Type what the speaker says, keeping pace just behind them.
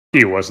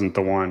He wasn't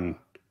the one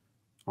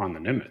on the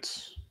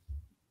Nimitz.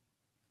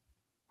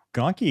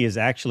 Gonky is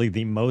actually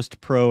the most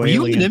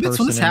pro-alien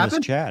person in this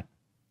chat.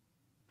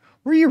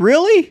 Were you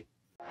really?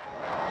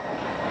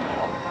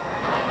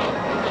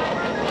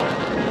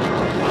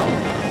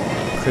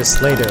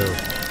 Chris Lado,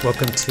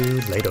 welcome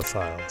to Lado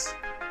Files.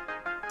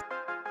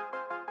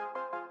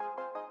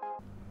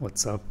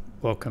 What's up?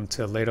 Welcome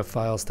to Lado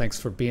Files. Thanks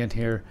for being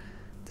here.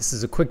 This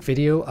is a quick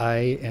video.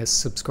 I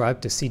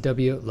subscribed to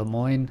CW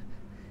Lemoyne.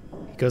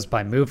 He goes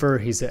by Mover.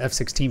 He's an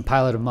F-16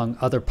 pilot among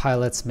other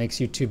pilots, makes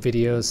YouTube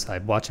videos. I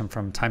watch him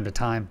from time to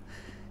time.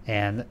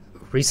 And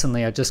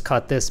recently I just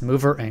caught this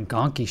Mover and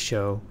Gonky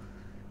show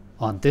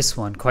on this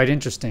one. Quite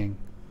interesting.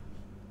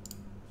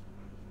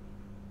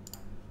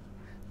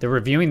 They're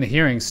reviewing the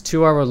hearings,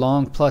 2-hour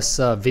long plus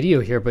video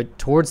here, but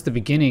towards the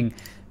beginning,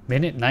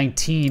 minute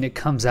 19, it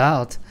comes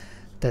out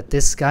that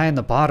this guy in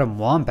the bottom,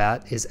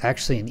 Wombat, is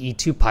actually an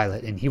E-2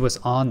 pilot, and he was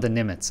on the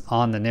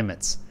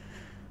Nimitz,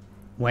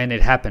 when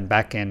it happened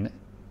back in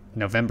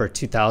November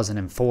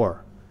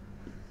 2004.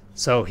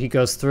 So he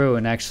goes through,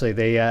 and actually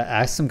they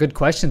asked some good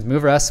questions.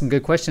 Mover asked some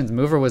good questions.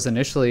 Mover was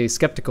initially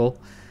skeptical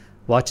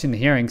watching the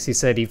hearings. He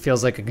said he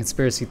feels like a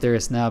conspiracy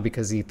theorist now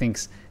because he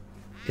thinks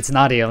it's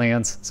not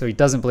aliens, so he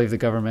doesn't believe the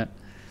government.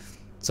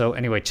 So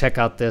anyway, check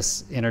out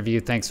this interview.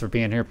 Thanks for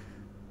being here.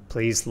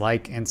 Please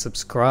like and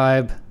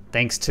subscribe.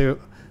 Thanks to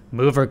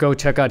Mover. Go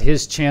check out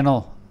his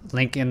channel.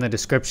 Link in the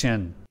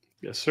description.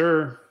 Yes,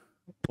 sir.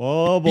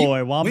 Oh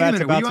boy, Wombat's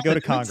about to go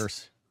to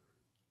Congress.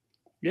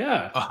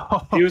 Yeah,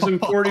 he was in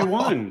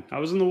 41. I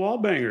was in the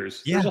Wallbangers.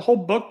 Yeah. There's a whole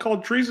book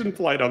called Treason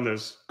Flight on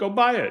this. Go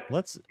buy it.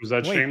 Was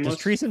that shameless? Does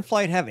Treason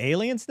Flight have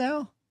aliens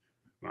now?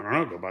 I don't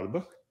know. Go buy the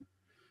book.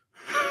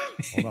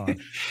 Hold on.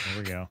 There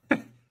we go.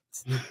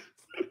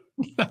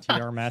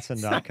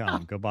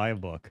 trmatson.com. Go buy a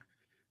book.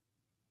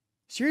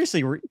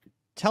 Seriously,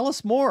 tell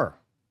us more.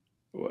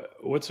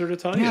 What's there to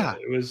tell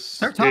you?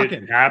 Start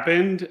talking. It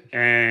happened,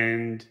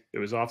 and it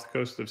was off the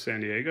coast of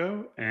San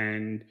Diego,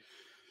 and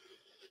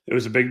it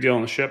was a big deal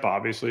on the ship,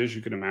 obviously, as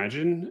you can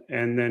imagine.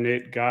 And then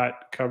it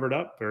got covered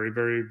up very,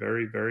 very,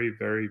 very, very,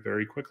 very,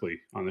 very quickly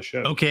on the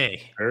ship.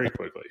 Okay. Very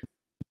quickly.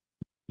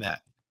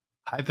 That,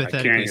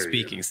 hypothetically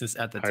speaking, since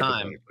at the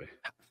time.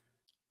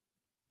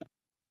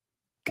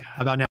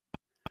 How about now?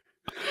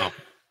 Oh.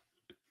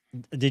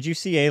 Did you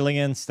see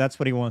aliens? That's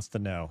what he wants to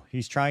know.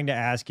 He's trying to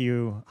ask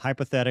you,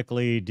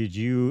 hypothetically, did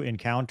you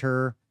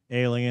encounter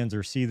aliens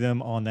or see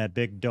them on that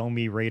big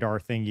domey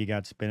radar thing you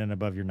got spinning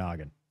above your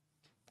noggin?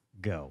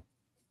 Go.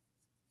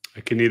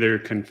 I can neither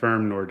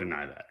confirm nor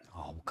deny that.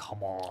 Oh,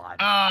 come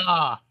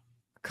on.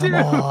 Come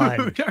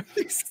on.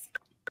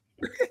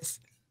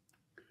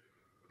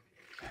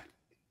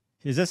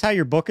 Is this how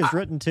your book is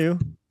written too?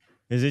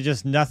 Is it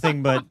just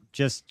nothing but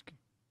just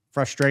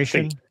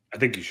frustration? I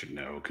think you should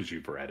know because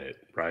you've read it,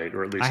 right?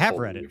 Or at least I have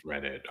read it. You've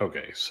read it.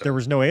 Okay, so there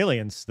was no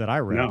aliens that I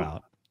read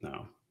about.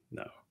 No.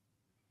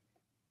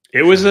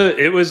 It was a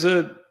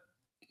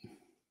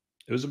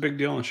big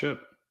deal on the ship.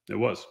 It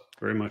was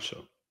very much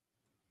so.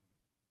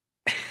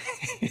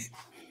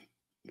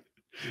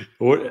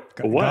 What?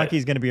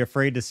 Gonky's going to be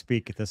afraid to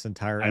speak this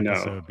entire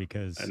episode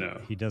because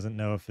he doesn't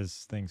know if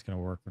his thing's going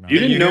to work or not. You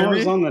didn't know I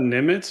was on the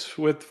Nimitz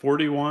with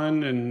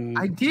 41, and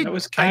I did. That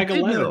was CAG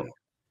 11.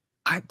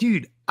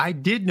 Dude, I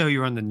did know you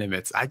were on the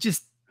Nimitz. I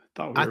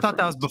thought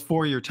that was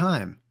before your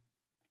time.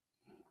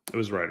 It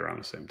was right around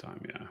the same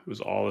time. Yeah, it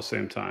was all the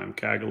same time.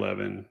 CAG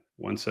 11,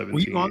 117. Were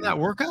you on that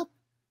workup?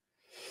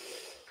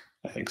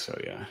 I think so.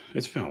 Yeah,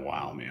 it's been a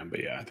while, man.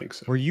 But yeah, I think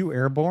so. Were you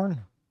airborne?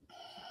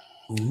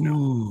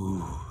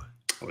 Ooh,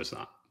 I was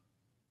not.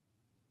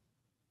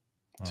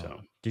 Oh.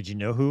 So, did you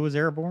know who was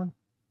airborne?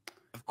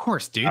 Of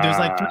course, dude. There's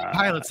like 3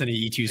 pilots in an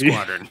E-2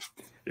 squadron.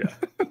 Yeah.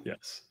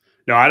 Yes.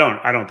 No, I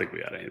don't think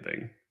we had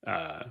anything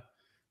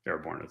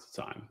airborne at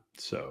the time.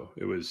 So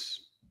it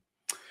was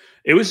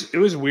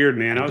weird,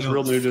 man. I was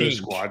real new to the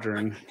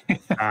squadron.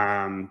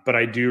 But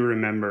I do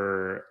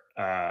remember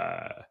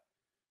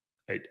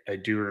I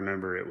do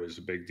remember it was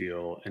a big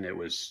deal, and it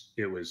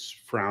was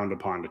frowned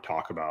upon to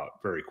talk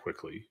about very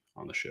quickly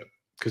on the ship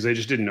because they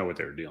just didn't know what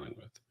they were dealing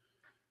with.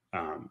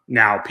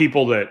 Now,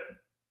 people that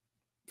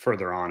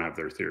further on have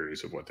their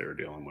theories of what they were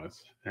dealing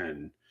with,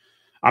 and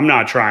I'm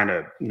not trying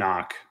to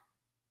knock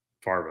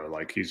Farva.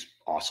 Like, he's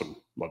awesome.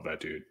 Love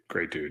that dude.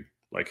 Great dude.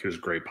 Like, he was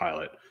a great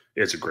pilot.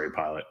 It's a great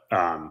pilot.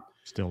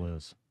 Still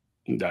is.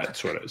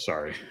 That's what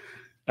sorry.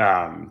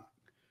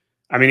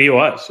 I mean, he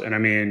was. And I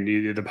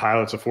mean, the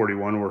pilots of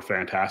 41 were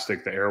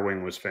fantastic. The air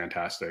wing was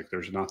fantastic.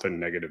 There's nothing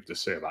negative to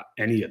say about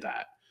any of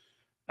that.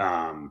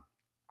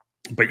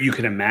 But you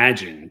can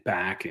imagine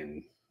back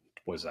in,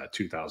 was that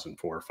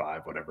 2004 or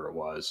 5, whatever it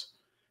was,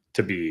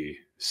 to be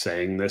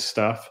saying this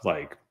stuff.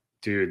 Like,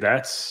 dude,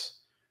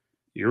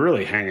 you're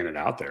really hanging it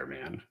out there,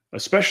 man.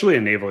 Especially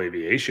in naval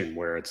aviation,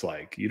 where it's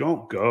like, you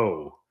don't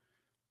go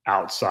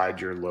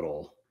outside your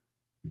little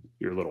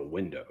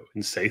window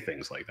and say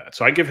things like that.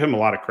 So I give him a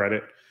lot of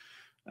credit.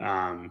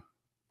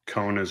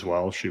 Cone as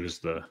well. She was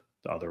the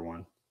other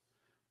one.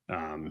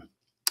 And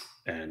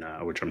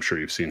which I'm sure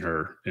you've seen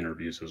her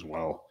interviews as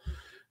well.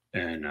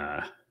 And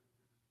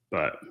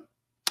But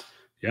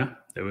yeah,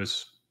 there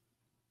was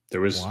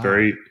Wow.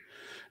 very,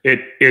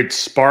 it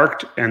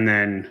sparked and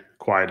then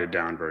quieted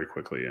down very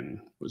quickly and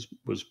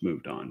was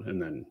moved on.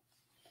 And then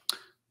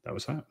that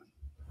was that.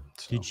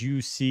 So, Did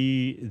you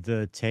see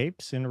the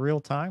tapes in real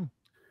time?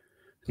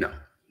 no,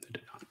 I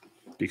did not,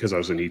 because I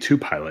was an E-2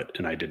 pilot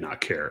and I did not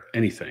care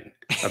anything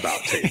about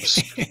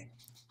tapes.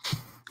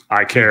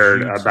 I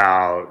cared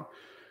about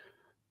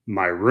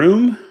my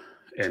room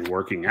and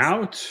working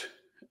out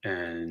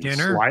and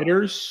dinner,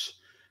 sliders,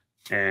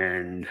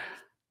 and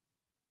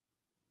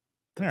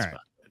that's all right.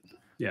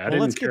 Yeah, Well,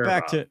 let's get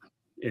back to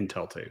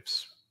Intel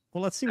tapes.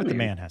 Well, let's see what the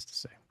man has to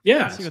say. Yeah,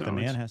 let's see what the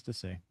man has to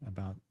say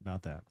about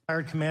that.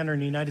 Retired commander in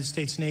the United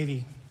States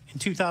Navy. In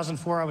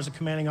 2004, I was a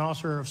commanding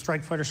officer of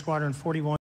Strike Fighter Squadron 41.